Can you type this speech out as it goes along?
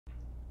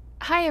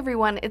Hi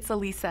everyone, it's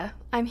Elisa.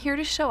 I'm here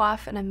to show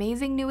off an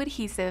amazing new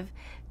adhesive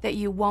that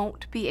you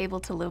won't be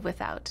able to live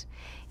without.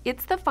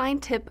 It's the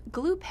fine tip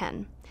glue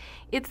pen.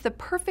 It's the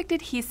perfect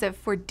adhesive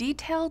for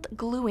detailed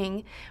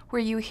gluing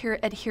where you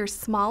adhere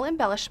small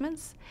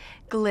embellishments,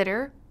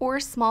 glitter, or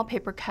small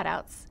paper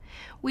cutouts.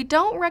 We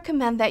don't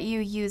recommend that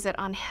you use it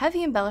on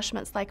heavy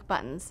embellishments like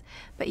buttons,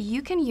 but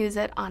you can use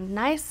it on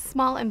nice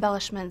small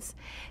embellishments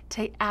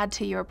to add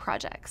to your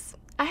projects.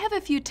 I have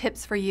a few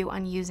tips for you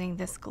on using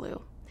this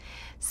glue.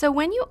 So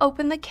when you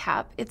open the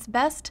cap, it's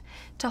best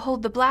to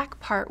hold the black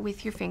part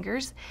with your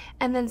fingers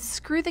and then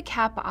screw the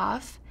cap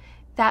off.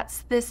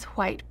 That's this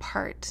white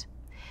part.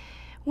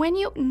 When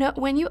you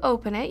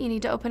open it, you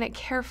need to open it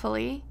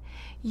carefully.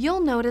 You'll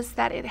notice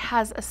that it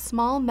has a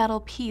small metal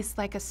piece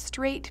like a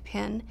straight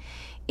pin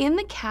in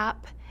the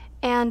cap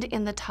and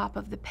in the top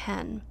of the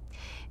pen.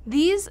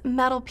 These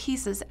metal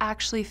pieces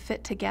actually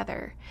fit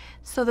together,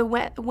 so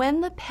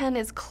when the pen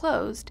is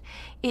closed,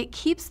 it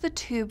keeps the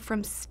tube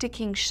from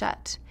sticking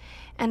shut.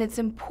 And it's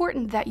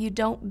important that you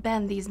don't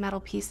bend these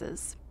metal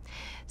pieces.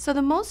 So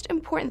the most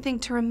important thing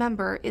to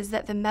remember is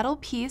that the metal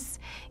piece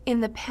in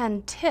the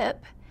pen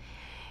tip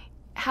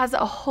has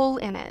a hole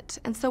in it.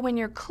 And so when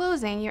you're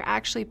closing, you're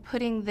actually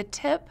putting the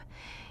tip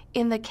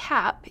in the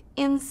cap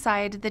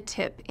inside the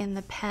tip in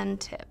the pen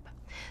tip.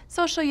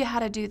 So I'll show you how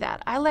to do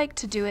that. I like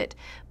to do it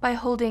by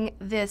holding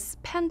this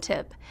pen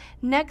tip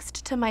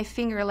next to my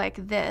finger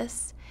like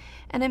this,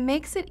 and it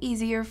makes it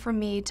easier for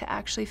me to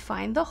actually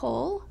find the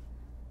hole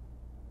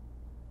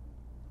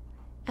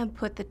and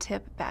put the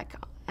tip back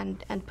on,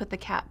 and put the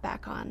cap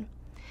back on.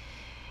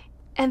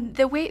 And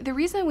the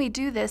reason we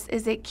do this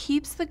is it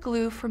keeps the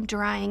glue from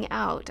drying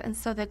out, and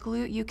so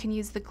you can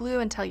use the glue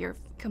until you're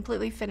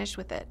completely finished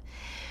with it.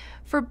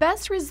 For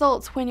best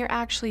results when you're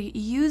actually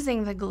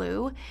using the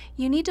glue,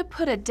 you need to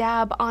put a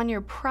dab on your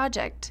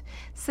project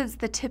since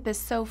the tip is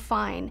so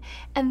fine,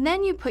 and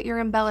then you put your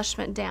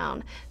embellishment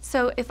down.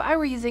 So if I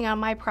were using on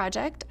my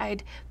project,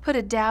 I'd put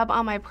a dab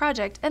on my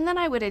project and then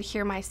I would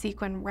adhere my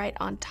sequin right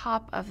on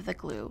top of the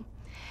glue.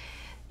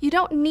 You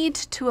don't need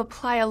to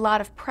apply a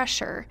lot of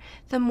pressure.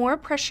 The more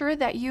pressure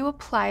that you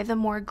apply, the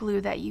more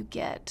glue that you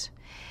get.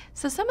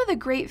 So some of the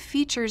great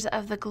features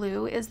of the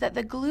glue is that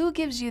the glue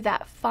gives you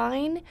that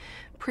fine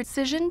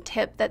precision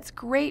tip that's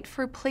great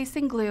for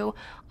placing glue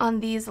on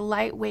these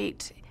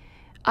lightweight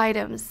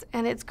items,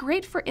 and it's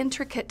great for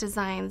intricate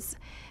designs.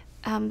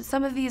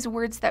 Some of these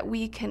words that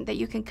you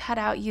can cut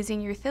out using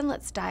your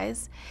Thinlits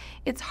dies,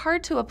 it's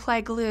hard to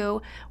apply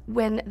glue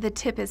when the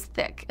tip is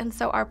thick, and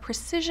so our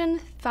precision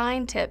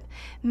fine tip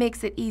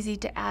makes it easy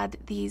to add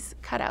these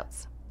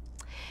cutouts.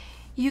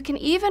 You can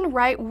even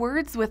write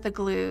words with the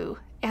glue,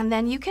 and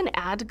then you can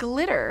add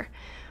glitter.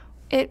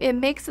 It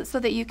makes it so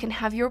that you can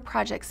have your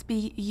projects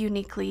be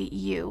uniquely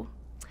you.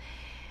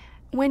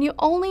 When you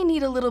only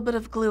need a little bit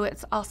of glue,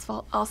 it's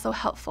also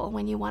helpful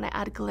when you want to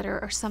add glitter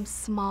or some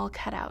small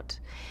cutout.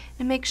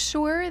 And make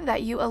sure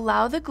that you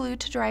allow the glue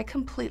to dry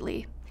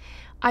completely.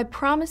 I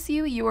promise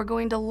you are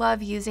going to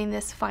love using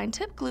this fine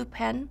tip glue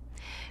pen.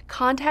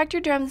 Contact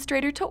your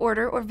demonstrator to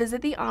order or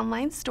visit the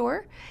online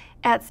store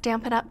at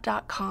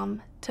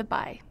stampinup.com to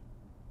buy.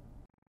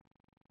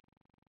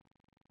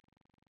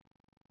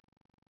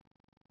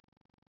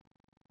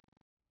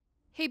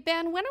 Hey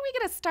Ben, when are we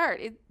going to start?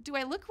 Do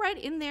I look right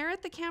in there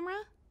at the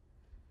camera?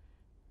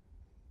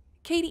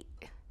 Katie,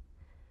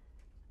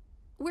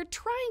 we're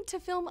trying to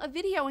film a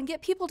video and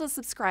get people to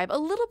subscribe. A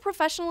little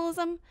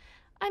professionalism?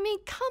 I mean,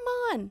 come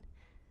on.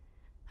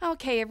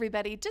 Okay,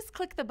 everybody, just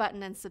click the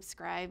button and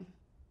subscribe.